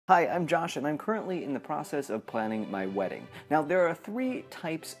Hi, I'm Josh, and I'm currently in the process of planning my wedding. Now, there are 3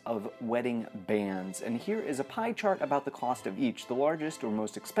 types of wedding bands, and here is a pie chart about the cost of each. The largest or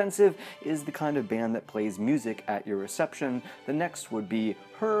most expensive is the kind of band that plays music at your reception. The next would be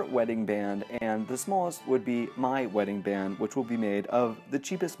her wedding band, and the smallest would be my wedding band, which will be made of the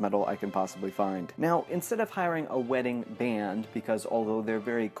cheapest metal I can possibly find. Now, instead of hiring a wedding band, because although they're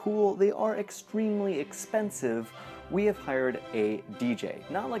very cool, they are extremely expensive, we have hired a DJ.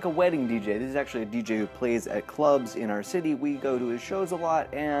 Not like a wedding DJ, this is actually a DJ who plays at clubs in our city. We go to his shows a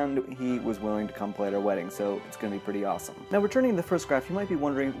lot, and he was willing to come play at our wedding, so it's gonna be pretty awesome. Now, returning to the first graph, you might be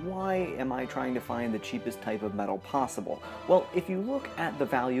wondering, why am I trying to find the cheapest type of metal possible? Well, if you look at the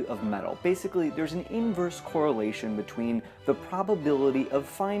value of metal, basically there's an inverse correlation between the probability of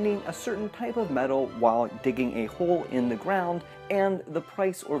finding a certain type of metal while digging a hole in the ground and the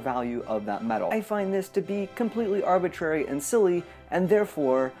price or value of that metal. I find this to be completely arbitrary and silly, and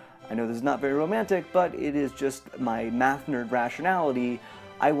therefore, I know this is not very romantic, but it is just my math nerd rationality.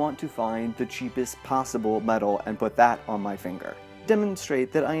 I want to find the cheapest possible metal and put that on my finger.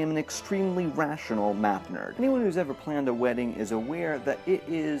 Demonstrate that I am an extremely rational math nerd. Anyone who's ever planned a wedding is aware that it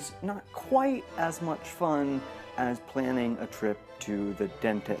is not quite as much fun as planning a trip to the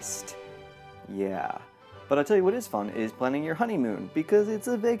dentist. Yeah. But I'll tell you what is fun is planning your honeymoon, because it's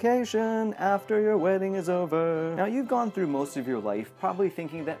a vacation after your wedding is over. Now, you've gone through most of your life probably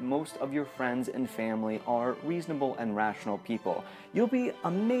thinking that most of your friends and family are reasonable and rational people. You'll be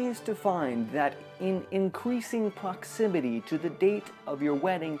amazed to find that in increasing proximity to the date of your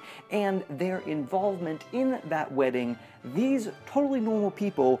wedding and their involvement in that wedding, these totally normal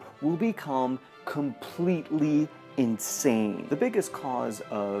people will become completely insane. The biggest cause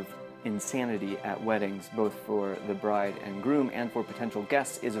of insanity at weddings, both for the bride and groom and for potential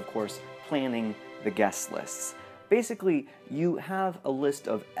guests, is of course planning the guest lists. Basically, you have a list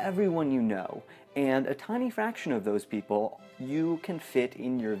of everyone you know, and a tiny fraction of those people you can fit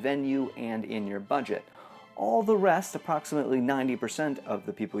in your venue and in your budget. All the rest, approximately 90% of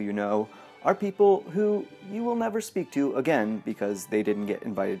the people you know, are people who you will never speak to again because they didn't get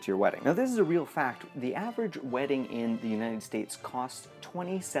invited to your wedding. Now, this is a real fact. The average wedding in the United States costs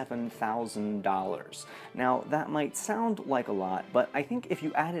 $27,000. Now, that might sound like a lot, but I think if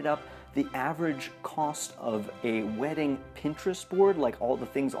you added up the average cost of a wedding Pinterest board, like all the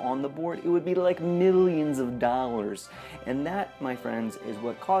things on the board, it would be like millions of dollars. And that, my friends, is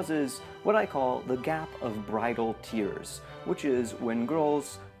what causes what I call the gap of bridal tears, which is when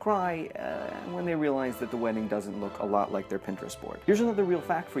girls cry when they realize that the wedding doesn't look a lot like their Pinterest board. Here's another real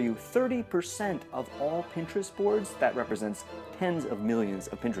fact for you. 30% of all Pinterest boards, that represents tens of millions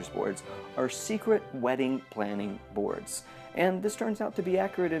of Pinterest boards, are secret wedding planning boards. And this turns out to be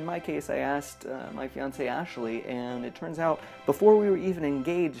accurate. In my case, I asked my fiancée Ashley, and it turns out before we were even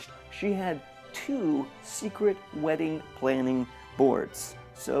engaged, she had 2 secret wedding planning boards.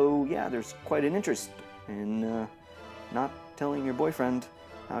 So yeah, there's quite an interest in not telling your boyfriend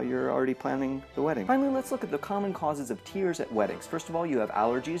how you're already planning the wedding. Finally, let's look at the common causes of tears at weddings. First of all, you have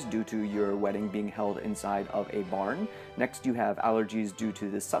allergies due to your wedding being held inside of a barn. Next, you have allergies due to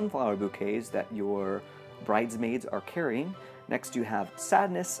the sunflower bouquets that your bridesmaids are carrying. Next, you have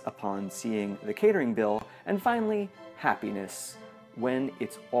sadness upon seeing the catering bill. And finally, happiness when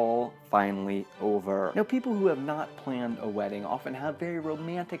it's all finally over. Now, people who have not planned a wedding often have very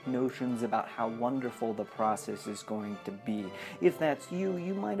romantic notions about how wonderful the process is going to be. If that's you,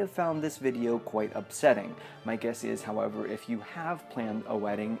 you might have found this video quite upsetting. My guess is, however, if you have planned a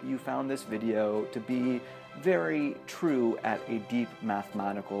wedding, you found this video to be very true at a deep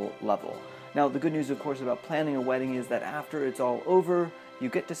mathematical level. Now, the good news, of course, about planning a wedding is that after it's all over, you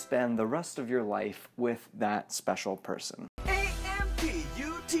get to spend the rest of your life with that special person.